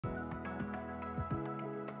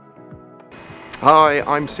Hi,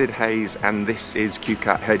 I'm Sid Hayes and this is Kew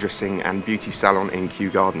Hairdressing and Beauty Salon in Kew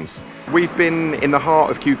Gardens. We've been in the heart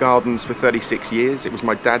of Kew Gardens for 36 years. It was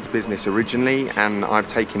my dad's business originally and I've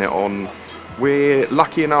taken it on. We're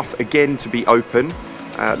lucky enough again to be open.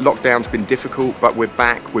 Lockdown's been difficult, but we're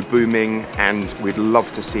back, we're booming, and we'd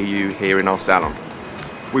love to see you here in our salon.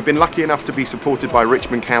 We've been lucky enough to be supported by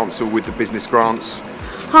Richmond Council with the business grants.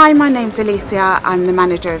 Hi, my name's Alicia. I'm the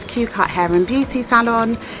manager of Kew Hair and Beauty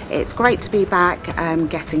Salon. It's great to be back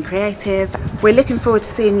getting creative. We're looking forward to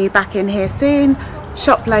seeing you back in here soon.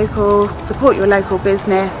 Shop local, support your local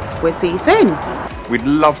business. We'll see you soon. We'd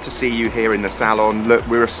love to see you here in the salon. Look,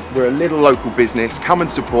 we're a little local business. Come and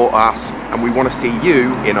support us, and we want to see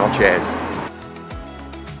you in our chairs.